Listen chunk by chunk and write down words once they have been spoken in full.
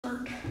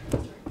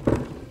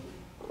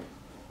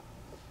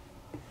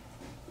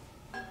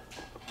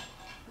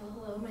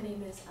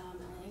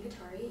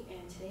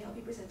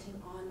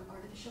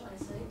artificial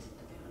eyesight,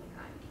 the bionic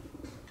eye.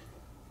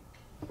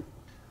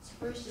 So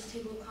first, just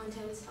table of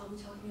contents. I'll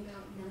be talking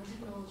about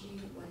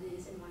nanotechnology, what it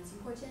is and why it's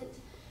important.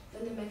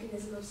 Then the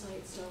mechanism of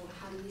sight, so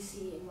how do we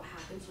see and what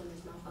happens when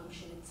there's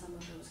malfunction in some of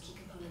those key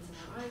components in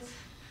our eyes.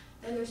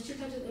 Then there's two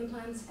types of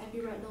implants,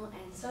 epiretinal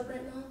and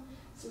subretinal,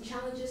 some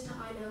challenges to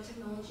eye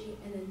nanotechnology,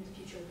 and then the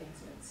future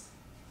advancements.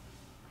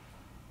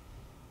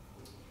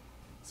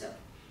 So,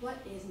 what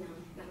is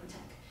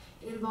nanotech?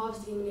 It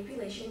involves the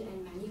manipulation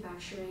and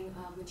manufacturing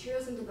of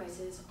materials and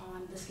devices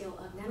on the scale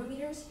of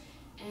nanometers,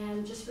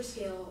 and just for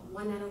scale,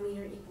 1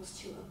 nanometer equals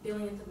to a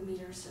billionth of a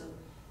meter, so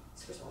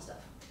super small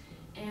stuff.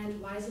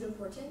 And why is it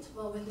important?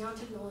 Well, with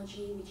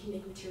nanotechnology, we can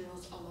make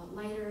materials a lot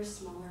lighter,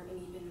 smaller, and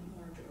even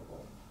more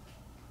durable.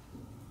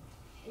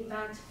 In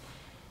fact,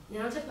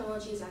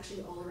 nanotechnology is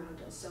actually all around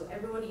us. So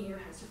everyone here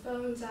has their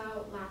phones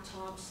out,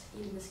 laptops,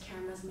 even this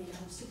camera is made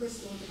up of super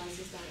small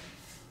devices that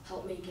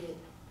help make it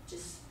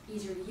just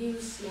easier to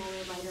use, smaller,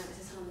 lighter, as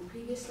I said on the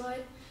previous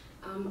slide.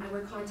 I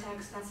wear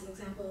contacts, that's an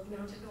example of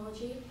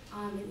nanotechnology,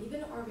 and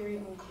even our very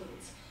own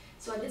clothes.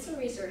 So I did some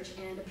research,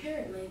 and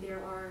apparently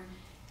there are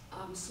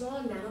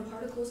small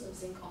nanoparticles of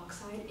zinc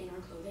oxide in our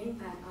clothing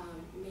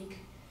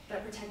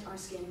that protect our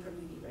skin from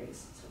UV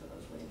rays. So that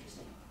was really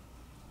interesting.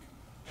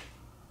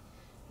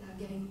 Now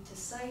getting to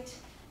sight.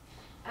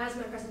 As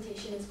my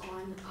presentation is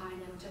on eye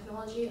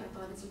nanotechnology, I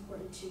thought it's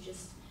important to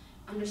just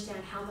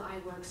understand how the eye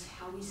works,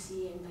 how we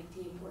see, and like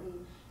the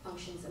important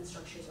functions and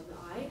structures of the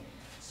eye.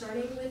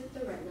 Starting with the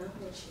retina,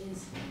 which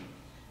is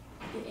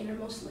the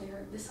innermost layer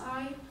of this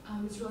eye.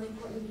 It's really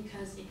important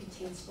because it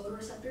contains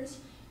photoreceptors.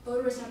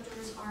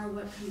 Photoreceptors are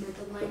what convert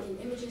the light and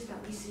images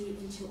that we see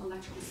into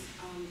electrical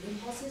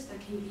impulses that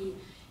can be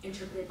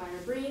interpreted by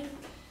our brain.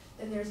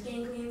 Then there's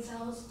ganglion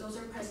cells. Those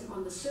are present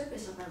on the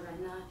surface of our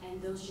retina,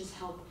 and those just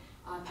help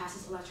pass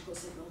this electrical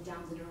signal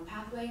down the neural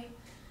pathway.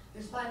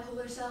 There's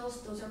bipolar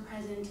cells. Those are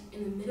present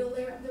in the middle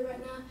layer of the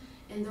retina,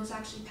 and those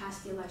actually pass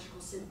the electrical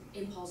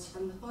impulse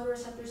from the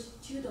photoreceptors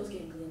to those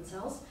ganglion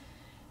cells.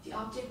 The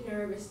optic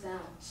nerve is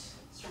that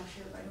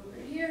structure right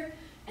over here,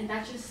 and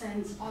that just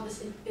sends all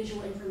this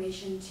visual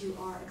information to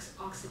our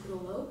occipital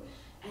lobe.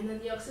 And then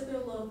the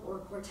occipital lobe, or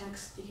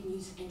cortex, you can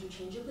use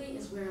interchangeably,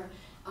 is where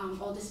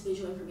all this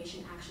visual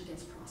information actually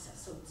gets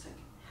processed. So it's like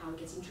how it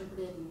gets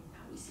interpreted and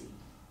how we see.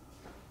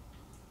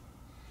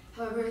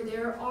 However,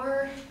 there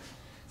are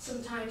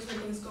some times when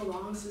things go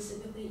wrong,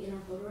 specifically in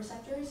our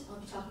photoreceptors. I'll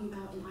be talking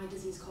about an eye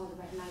disease called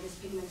retinitis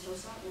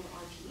pigmentosa, or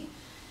RP.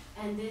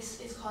 And this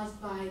is caused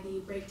by the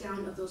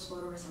breakdown of those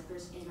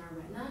photoreceptors in our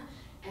retina.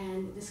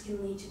 And this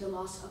can lead to the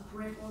loss of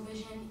peripheral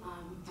vision,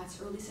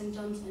 that's early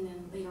symptoms, and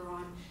then later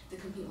on, the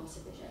complete loss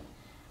of vision.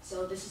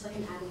 So this is like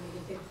an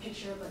animated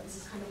picture, but this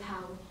is kind of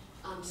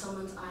how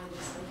someone's eye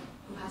looks like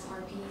who has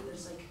RP.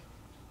 There's like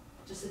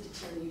just a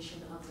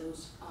deterioration of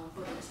those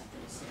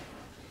photoreceptors.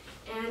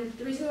 And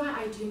the reason why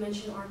I do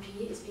mention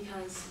RP is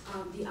because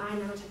the eye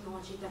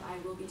nanotechnology that I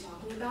will be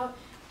talking about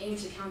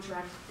aims to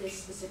counteract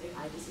this specific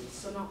eye disease.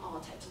 So not all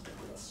types of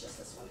blindness, just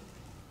this one.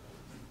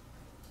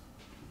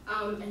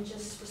 And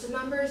just for some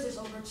numbers, there's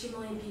over 2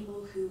 million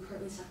people who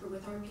currently suffer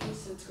with RP,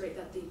 so it's great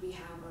that we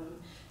have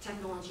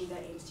technology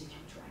that aims to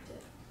counteract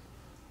it.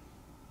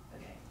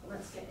 Okay,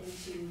 let's get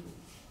into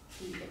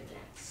the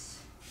implants.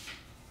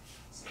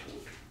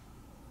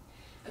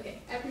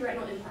 Okay,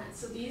 epiretinal implants.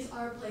 So these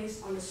are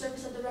placed on the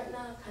surface of the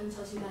retina, kind of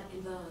tells you that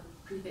in the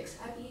prefix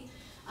epi.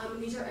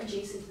 These are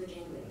adjacent to the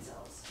ganglion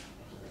cells.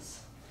 Okay,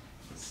 let's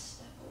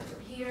step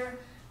over here.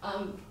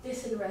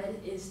 This in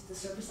red is the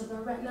surface of the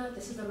retina.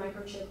 This is the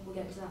microchip, we'll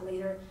get into that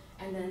later.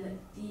 And then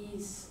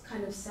these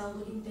kind of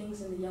cell-looking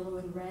things in the yellow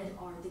and red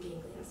are the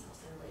ganglion cells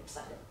that are right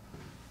beside it.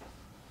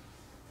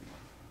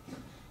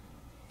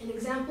 An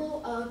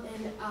example of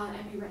an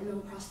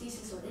epiretinal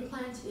prosthesis or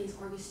implant is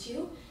Argus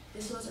 2.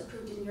 This was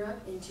approved in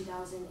Europe in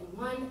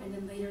 2001, and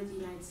then later the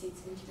United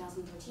States in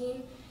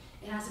 2013.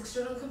 It has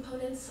external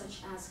components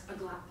such as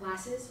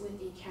glasses with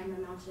a camera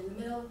mounted in the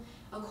middle,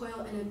 a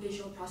coil, and a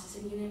visual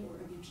processing unit, or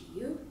a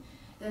VPU.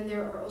 Then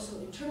there are also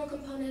internal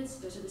components.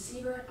 There's a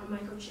receiver, a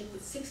microchip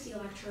with 60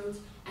 electrodes,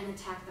 and a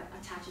tack that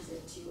attaches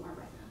it to our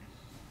retina.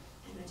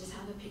 And I just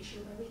have a picture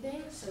of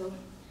everything. So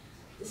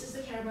this is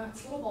the camera.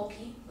 It's a little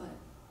bulky, but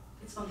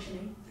it's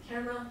functioning. The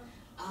camera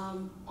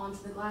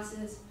onto the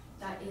glasses.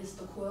 That is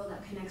the coil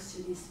that connects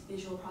to this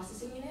visual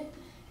processing unit.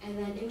 And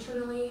then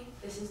internally,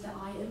 this is the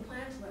eye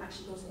implant, what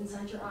actually goes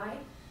inside your eye.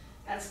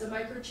 That's the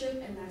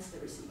microchip, and that's the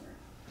receiver.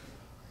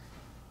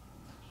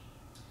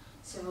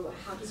 So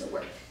how does it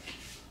work?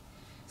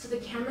 So the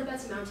camera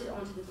that's mounted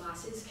onto the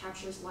glasses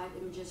captures live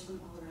images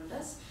from all around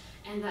us,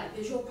 and that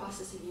visual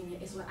processing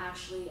unit is what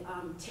actually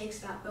takes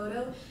that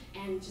photo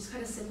and just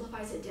kind of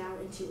simplifies it down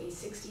into a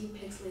 60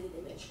 pixelated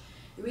image.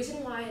 The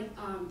reason why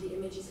the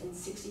image is in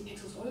 60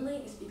 pixels only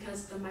is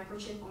because the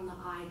microchip on the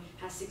eye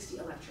has 60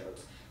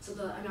 electrodes. So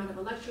the amount of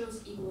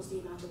electrodes equals the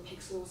amount of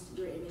pixels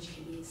your image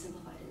can be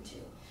simplified into.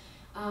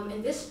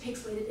 And this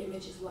pixelated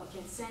image is what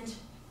gets sent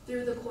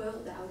through the coil,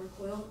 the outer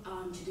coil,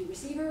 to the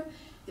receiver.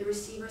 The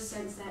receiver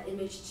sends that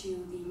image to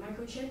the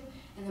microchip,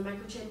 and the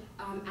microchip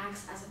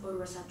acts as a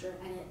photoreceptor,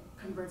 and it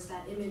converts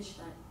that image,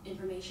 that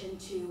information,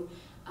 to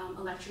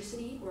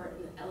electricity or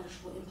an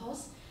electrical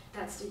impulse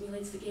that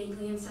stimulates the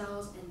ganglion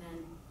cells, and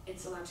then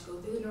it's allowed to go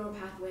through the neural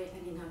pathway,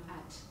 ending up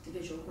at the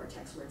visual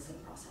cortex where it's then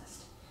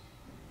processed.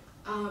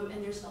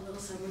 And there's a little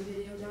summary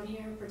video down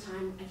here. For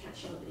time, I can't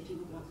show it, but if you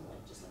would want the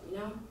link, just let me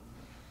know.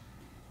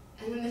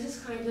 And then this is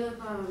kind of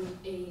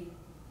a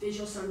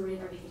visual summary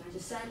of everything I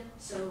just said.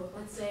 So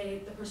let's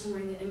say the person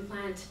wearing the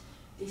implant,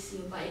 they see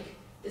a bike.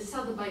 This is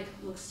how the bike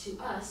looks to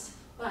us,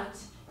 but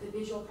the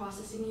visual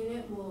processing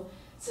unit will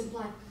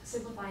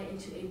simplify it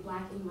into a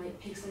black and white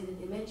pixelated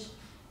image.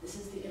 This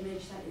is the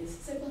image that is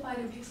simplified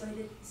and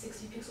pixelated,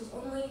 60 pixels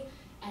only,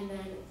 and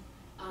then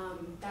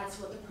that's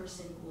what the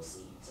person will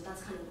see. So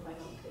that's kind of the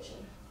bionic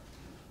vision.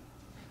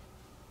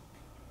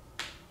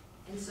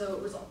 And so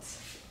results.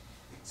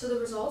 So the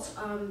results,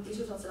 these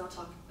results that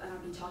I'll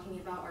be talking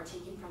about are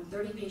taken from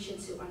 30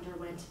 patients who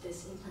underwent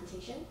this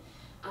implantation.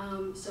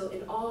 So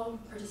in all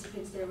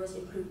participants, there was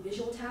improved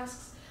visual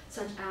tasks,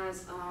 such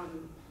as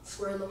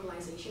square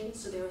localization.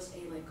 So there was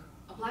a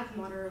black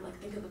monitor, like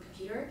think of a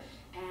computer,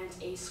 and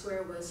a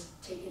square was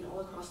taken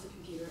all across the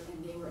computer,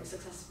 and they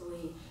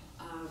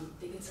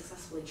could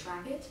successfully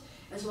track it,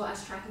 as well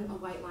as tracking a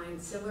white line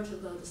similar to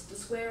the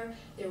square.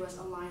 There was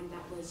a line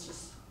that was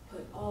just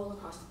put all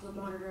across the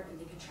monitor, and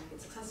they could track it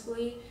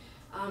successfully.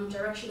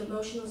 Direction of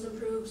motion was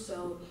improved,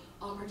 so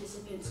all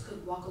participants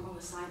could walk along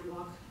the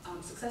sidewalk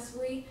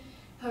successfully.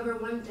 However,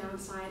 one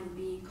downside would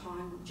be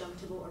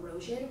conjunctival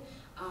erosion,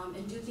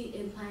 and due to the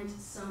implant,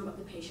 some of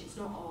the patients,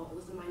 not all, it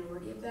was the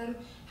minority of them,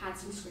 had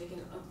some scraping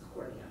of the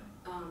cornea,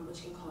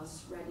 which can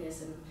cause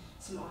redness and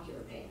some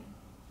ocular pain.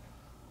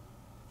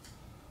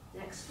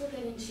 Next, we'll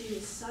get into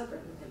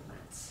subretinal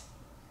implants.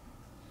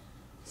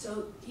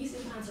 So these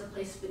implants are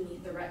placed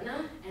beneath the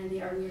retina, and they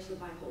are near to the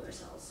bipolar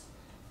cells.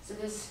 So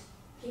this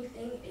pink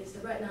thing is the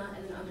retina,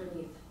 and then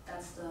underneath,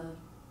 that's the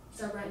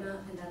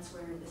subretina, and that's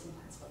where this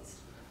implant is placed.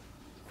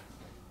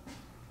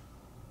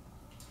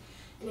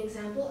 An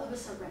example of a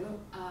subretinal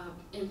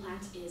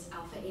implant is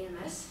alpha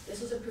AMS.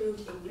 This was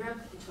approved in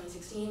Europe in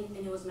 2016,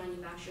 and it was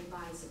manufactured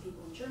by some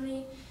people in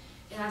Germany.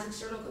 It has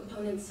external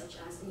components such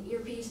as an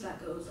earpiece that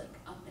goes up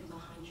and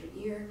behind your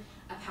ear,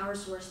 a power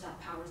source that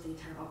powers the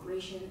entire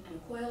operation, and a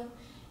coil.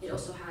 It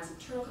also has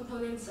internal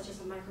components such as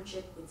a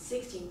microchip with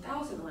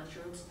 16,000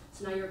 electrodes.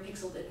 So now your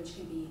pixeled image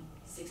can be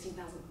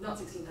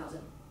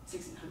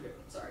 1,600,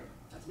 sorry,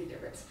 that's a big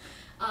difference.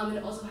 And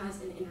it also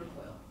has an inner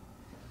coil.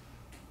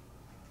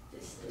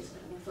 This is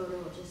a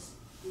photo of just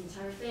the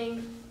entire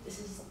thing. This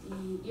is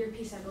the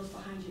earpiece that goes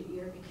behind your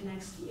ear. It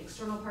connects the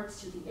external parts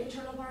to the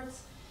internal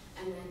parts,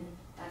 and then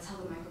that's how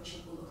the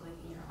microchip will look like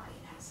in your eye.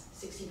 It has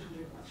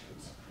 1,600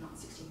 electrodes, not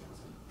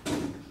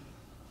 16,000.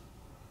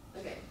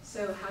 Okay,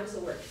 so how does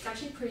it work? It's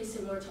actually pretty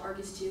similar to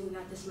Argus 2 in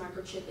that this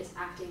microchip is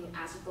acting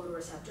as a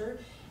photoreceptor.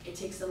 It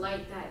takes the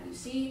light that you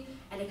see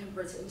and it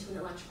converts it into an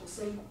electrical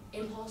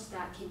impulse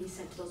that can be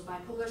sent to those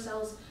bipolar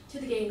cells, to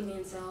the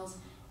ganglion cells,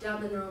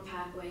 down the neural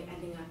pathway,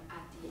 ending up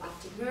at the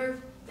optic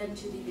nerve, then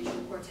to the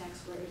visual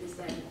cortex where it is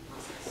then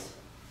processed.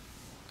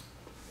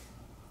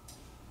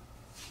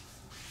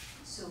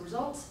 So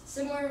results,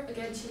 similar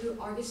again to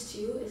Argus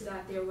 2, is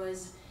that there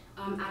was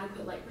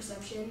adequate light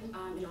perception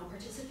in all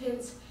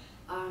participants.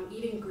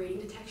 Even grading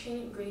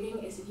detection.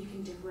 Grading is if you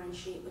can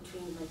differentiate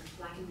between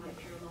black and white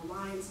parallel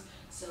lines,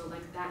 so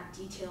that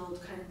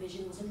detailed kind of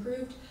vision was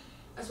improved,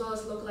 as well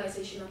as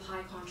localization of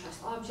high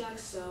contrast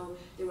objects. So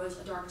there was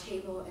a dark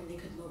table and they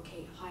could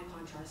locate high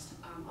contrast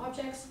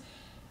objects.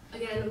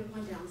 Again,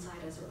 one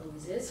downside, as there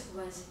always is,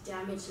 was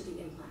damage to the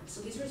implant.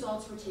 So these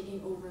results were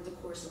taken over the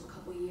course of a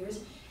couple of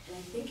years, and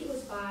I think it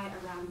was by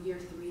around year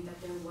 3 that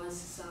there was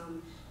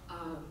some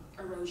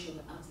erosion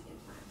of the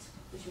implant,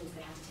 which means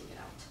they had to take it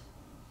out.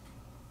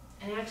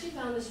 And I actually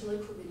found this really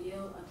cool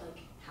video of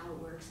how it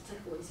works.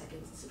 It's 40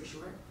 seconds, it's super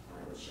short. I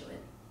thought I would show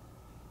it.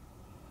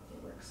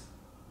 It works.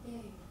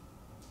 Yay.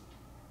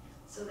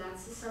 So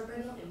that's the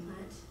subretinal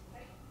implant,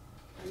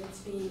 and it's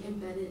being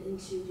embedded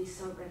into the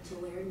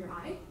subretinal layer in your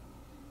eye,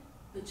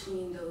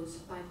 between those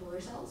bipolar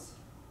cells.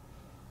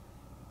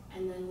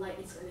 And then light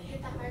is going to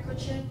hit that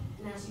microchip,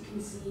 and as you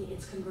can see,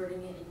 it's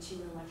converting it into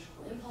an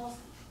electrical impulse,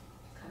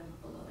 kind of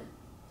below it.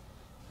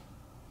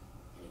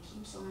 And it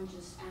keeps on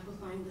just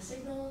amplifying the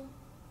signal.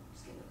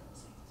 Just give it a couple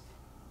seconds.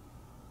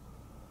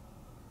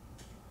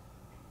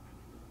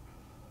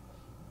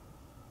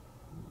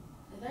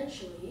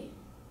 Eventually,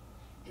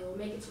 it will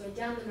make its way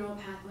down the neural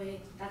pathway.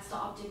 That's the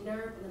optic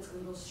nerve, and it's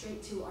going to go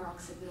straight to our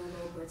occipital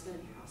lobe where it's going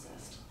to be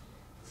processed.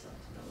 So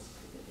that was a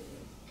pretty good video.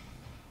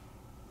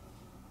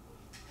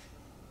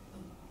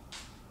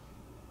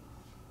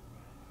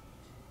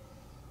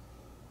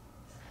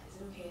 Is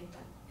it okay if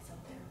that is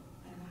up there?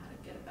 I don't know how to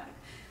get it back.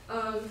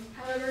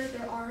 However,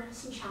 there are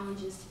some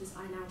challenges to this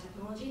eye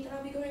technology that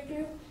I'll be going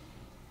through.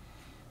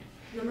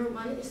 Number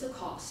one is the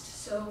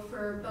cost. So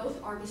for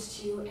both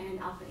Argus 2 and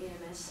Alpha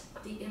AMS,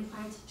 the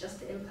implant, just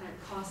the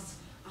implant, costs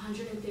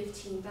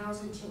 $115,000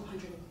 to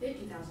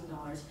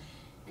 $150,000.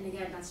 And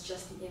again, that's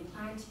just the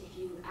implant. If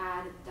you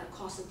add the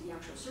cost of the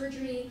actual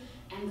surgery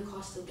and the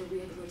cost of the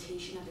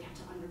rehabilitation that they have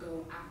to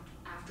undergo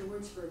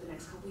afterwards for the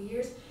next couple of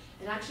years,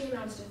 it actually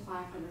amounts to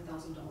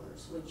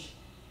 $500,000, which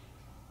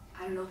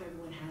I don't know if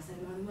everyone has that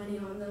amount of money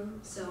on them,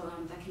 so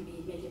that can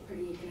make it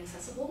pretty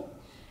inaccessible.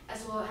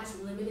 As well, it has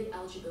limited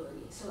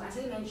eligibility. So as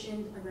I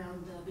mentioned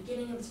around the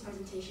beginning of this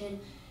presentation,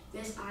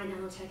 this eye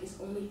nanotech is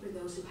only for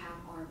those who have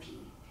RP.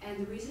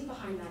 And the reason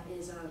behind that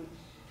is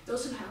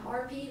those who have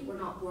RP were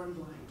not born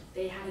blind.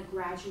 They had a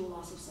gradual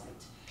loss of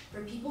sight.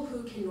 For people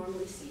who can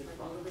normally see, like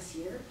all of us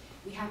here,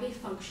 we have a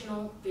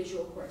functional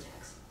visual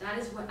cortex. That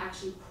is what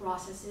actually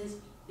processes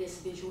this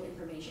visual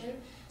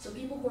information. So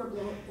people who are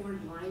born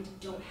blind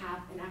don't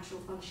have an actual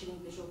functioning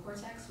visual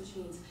cortex, which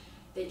means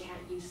they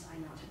can't use eye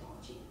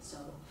nanotechnology. So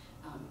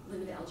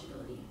limited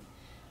eligibility.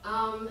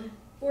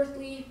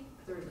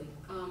 Thirdly,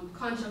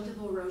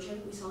 conjunctival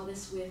erosion. We saw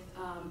this with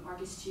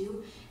Argus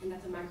 2, and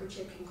that the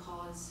microchip can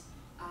cause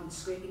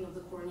scraping of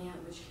the cornea,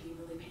 which can be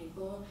really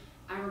painful.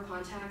 I wear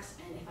contacts,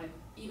 and if I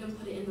even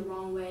put it in the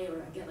wrong way,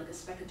 or I get like a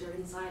speck of dirt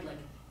inside, like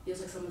feels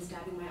like someone's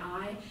stabbing my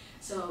eye.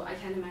 So I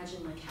can't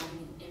imagine like having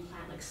an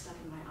implant like stuck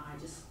in my eye,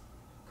 just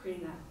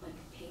creating that like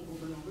pain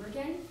over and over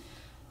again.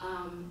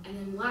 And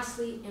then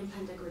lastly,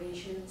 implant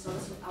degradation. So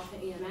this with alpha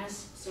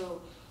AMS.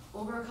 So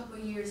over a couple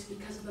of years,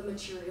 because of the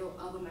material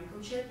of a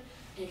microchip,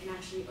 it can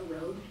actually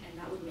erode, and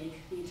that would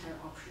make the entire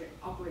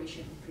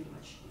operation pretty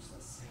much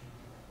useless.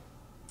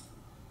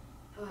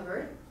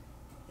 However,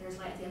 there's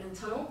light at the end of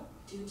the tunnel.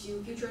 Due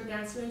to future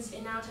advancements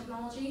in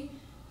nanotechnology,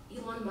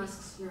 Elon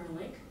Musk's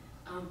Neuralink.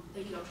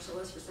 Thank you, Dr.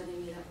 Solis, for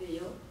sending me that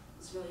video. It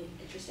was really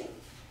interesting.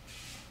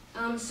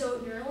 So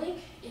Neuralink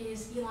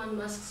is Elon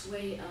Musk's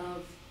way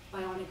of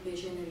bionic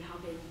vision and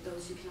helping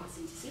those who cannot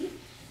see to see.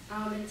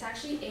 And it's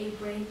actually a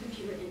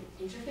brain-computer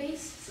interface.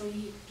 So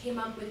he came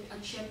up with a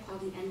chip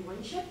called the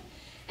N1 chip,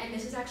 and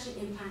this is actually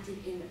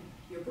implanted in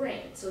your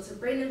brain. So it's a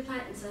brain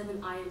implant instead of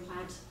an eye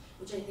implant,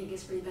 which I think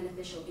is pretty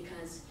beneficial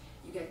because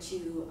you get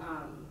to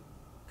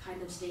kind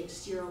of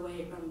steer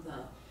away from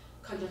the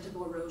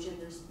conjunctival erosion.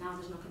 There's not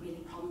going to be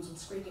any problems with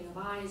scraping of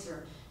eyes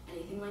or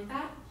anything like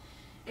that.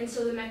 And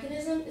so the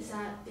mechanism is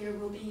that there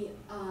will be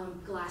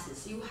glasses.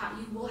 So you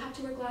will have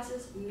to wear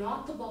glasses,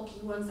 not the bulky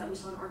ones that we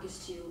saw in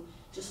Argus 2,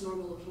 just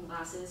normal looking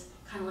glasses,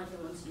 kind of like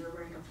the ones you're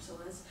wearing, Dr.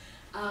 Solis.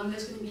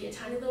 There's going to be a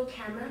tiny little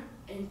camera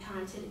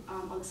implanted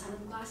on the side of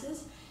the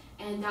glasses,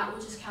 and that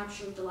will just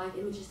capture the live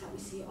images that we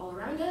see all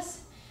around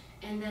us.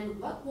 And then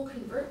what will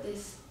convert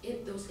those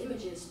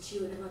images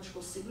to an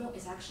electrical signal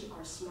is actually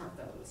our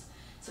smartphones.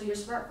 So your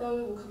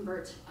smartphone will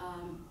convert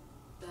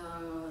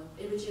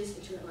the images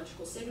into an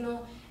electrical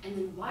signal, and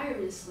then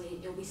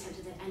wirelessly it will be sent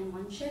to the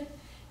N1 chip.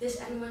 This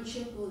N1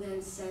 chip will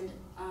then send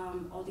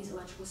all these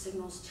electrical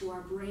signals to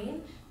our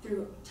brain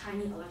through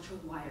tiny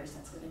electrode wires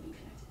that's going to be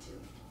connected to.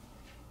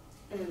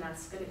 And then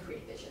that's going to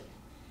create vision.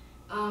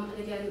 And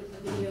again,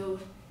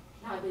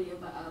 not a video,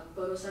 but a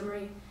photo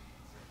summary.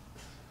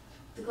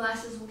 The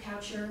glasses will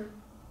capture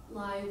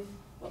live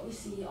what we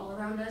see all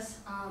around us.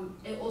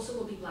 It also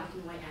will be black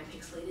and white and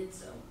pixelated,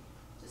 so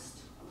just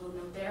a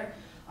little note there.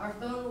 Our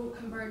phone will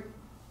convert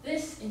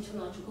this into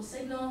an electrical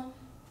signal,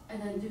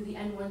 and then through the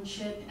N1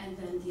 chip and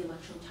then the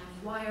electrode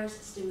tiny wires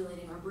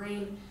stimulating our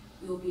brain,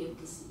 we will be able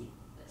to see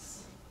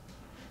this.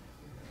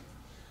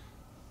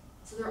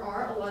 So there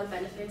are a lot of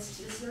benefits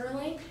to this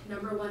Neuralink.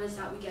 Number one is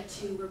that we get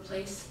to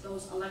replace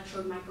those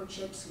electrode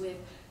microchips with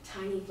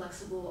tiny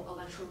flexible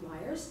electrode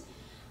wires.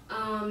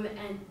 And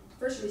the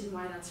first reason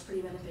why that's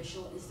pretty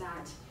beneficial is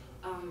that,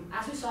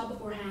 as we saw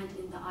beforehand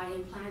in the eye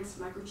implants,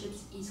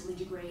 microchips easily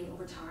degrade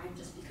over time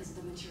just because of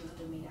the material that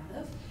they're made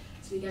out of.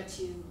 So we get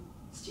to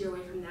steer away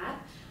from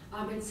that.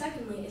 And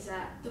secondly is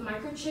that the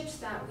microchips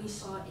that we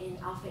saw in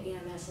alpha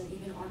AMS and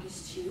even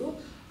Argus 2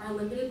 are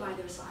limited by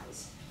their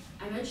size.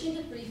 I mentioned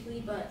it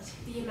briefly, but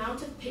the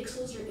amount of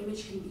pixels your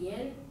image can be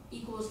in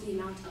equals the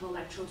amount of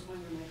electrodes on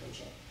your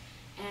microchip.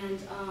 And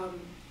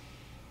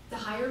the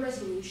higher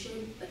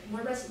resolution, like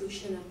more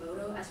resolution in a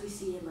photo, as we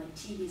see in like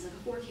TVs,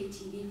 like a 4K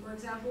TV, for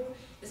example,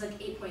 is like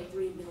 8.3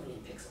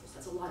 million pixels.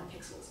 That's a lot of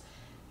pixels.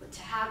 But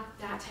to have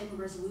that type of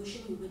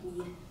resolution, you would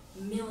need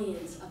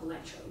millions of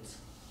electrodes.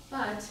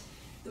 But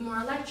the more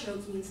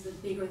electrodes means the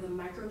bigger the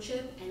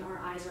microchip, and our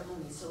eyes are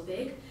only so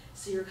big,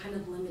 so you're kind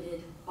of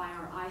limited by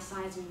our eye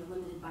size, and you're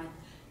limited by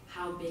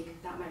how big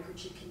that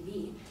microchip can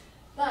be.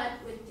 But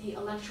with the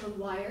electrode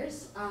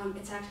wires and the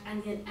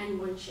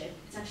N1 chip,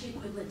 it's actually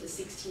equivalent to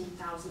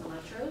 16,000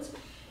 electrodes.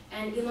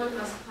 And Elon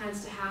Musk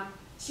plans to have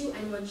 2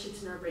 N1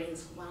 chips in our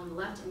brains, one on the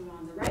left and one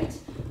on the right.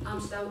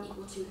 So that would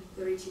equal to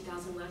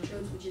 32,000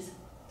 electrodes, which is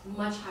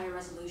much higher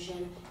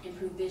resolution,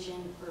 improved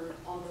vision for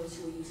all those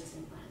who will use this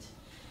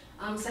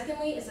implant.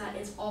 Secondly is that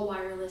it's all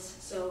wireless.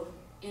 So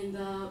in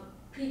the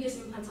previous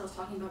implants I was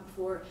talking about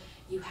before,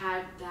 you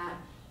had that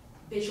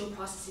visual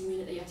processing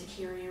unit that you have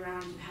to carry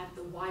around. You have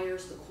the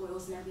wires, the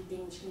coils, and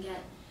everything, which can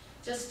get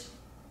just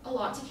a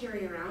lot to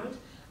carry around.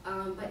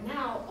 But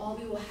now all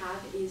we will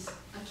have is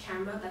a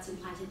camera that's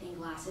implanted in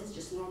glasses,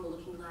 just normal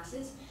looking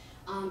glasses,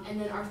 And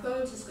then our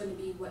phones is going to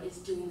be what is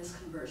doing this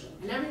conversion.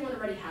 And everyone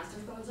already has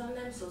their phones on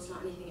them, so it's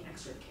not anything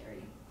extra to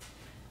carry.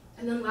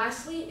 And then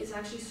lastly is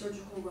actually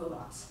surgical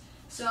robots.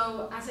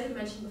 So as I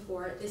mentioned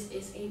before, this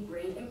is a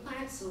brain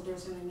implant, so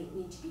there's going to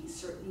need to be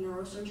certain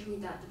neurosurgery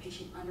that the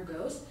patient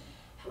undergoes.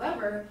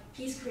 However,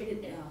 he's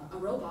created a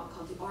robot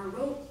called the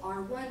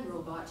R1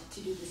 robot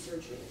to do the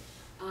surgery.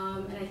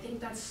 And I think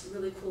that's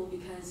really cool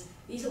because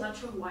these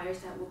electrode wires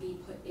that will be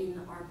put in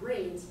our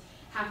brains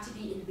have to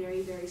be in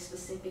very, very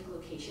specific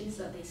locations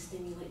so that they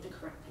stimulate the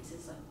correct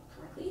places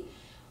correctly.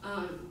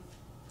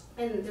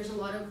 And there's a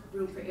lot of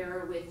room for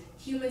error with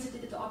humans that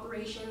did the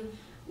operation.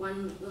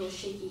 One little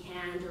shaky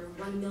hand or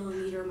 1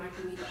 millimeter,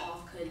 micrometer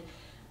off could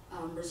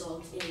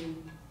result in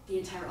the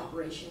entire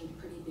operation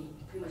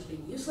pretty much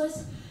being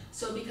useless.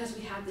 So because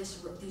we have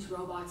these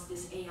robots,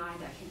 this AI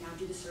that can now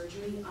do the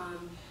surgery,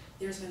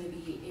 there's going to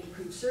be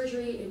improved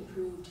surgery,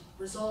 improved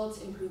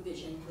results, improved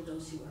vision for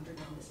those who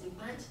undergo this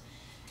implant.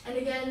 And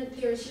again,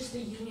 there's just the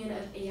union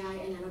of AI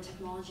and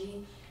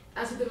nanotechnology.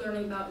 As we've been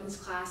learning about in this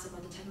class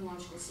about the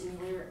technological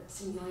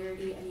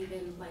singularity and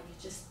even like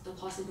just the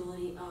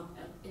possibility of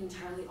an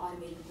entirely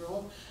automated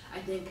world, I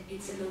think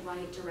it's in the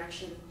right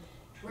direction.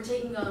 We're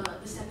taking the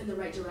step in the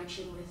right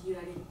direction with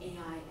uniting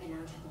AI and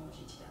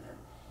nanotechnology together.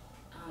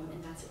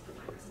 And that's it for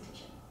my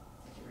presentation.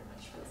 Thank you very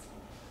much for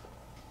listening.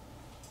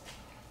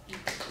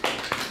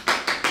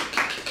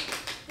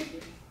 Thank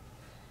you.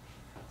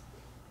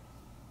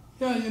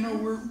 Yeah, you know,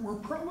 we're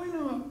probably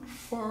not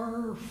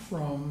far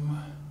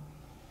from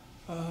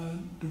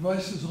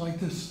devices like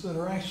this that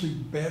are actually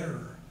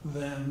better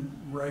than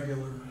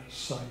regular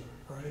sight,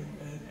 right?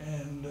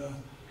 And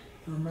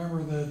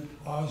remember that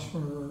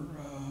Osmer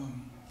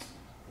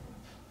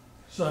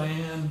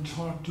Zian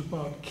talked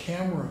about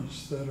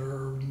cameras that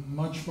are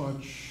much,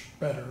 much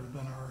better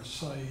than our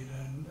sight,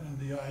 and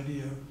the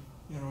idea of,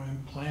 you know,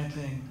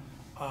 implanting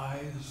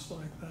eyes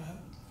like that.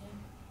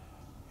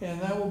 And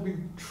that will be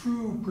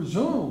true,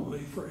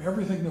 presumably, for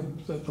everything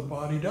that the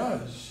body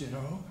does, you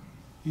know.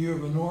 You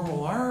have a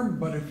normal arm,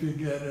 but if you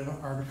get an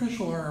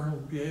artificial arm, it'll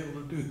be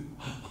able to do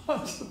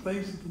lots of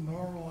things that the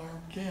normal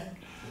arm can't.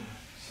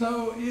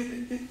 So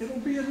it'll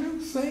be a new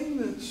thing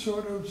that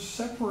sort of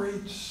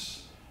separates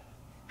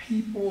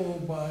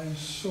people by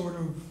sort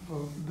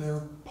of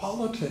their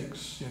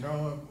politics, you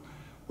know.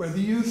 Whether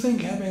you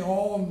think having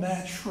all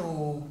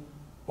natural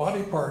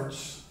body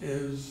parts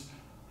is,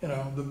 you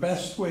know, the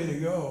best way to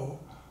go,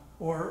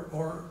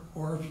 or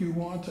if you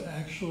want to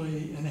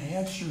actually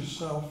enhance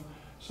yourself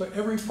so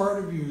every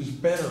part of you is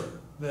better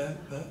than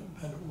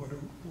what it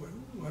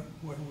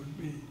would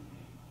be,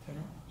 you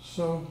know.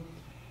 So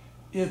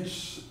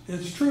it's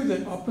true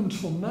that up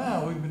until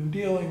now we've been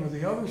dealing with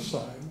the other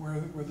side,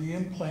 where the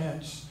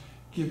implants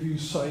give you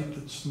sight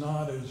that's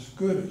not as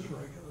good as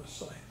regular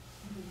sight.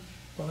 Mm-hmm.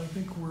 But I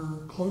think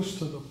we're close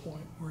to the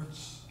point where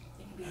it's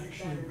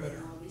actually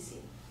better.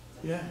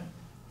 Yeah,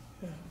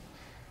 yeah.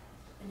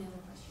 Any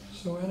other questions?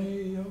 So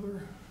any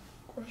other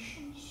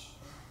questions?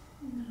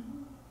 No.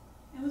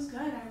 It was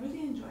good. I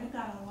really enjoyed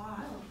that a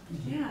lot.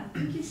 Yeah,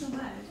 thank you so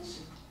much.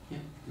 Yeah,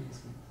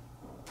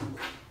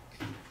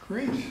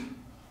 great.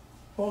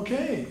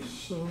 Okay,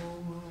 so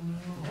we'll now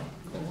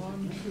go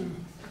on to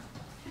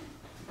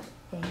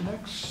the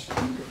next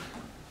speaker.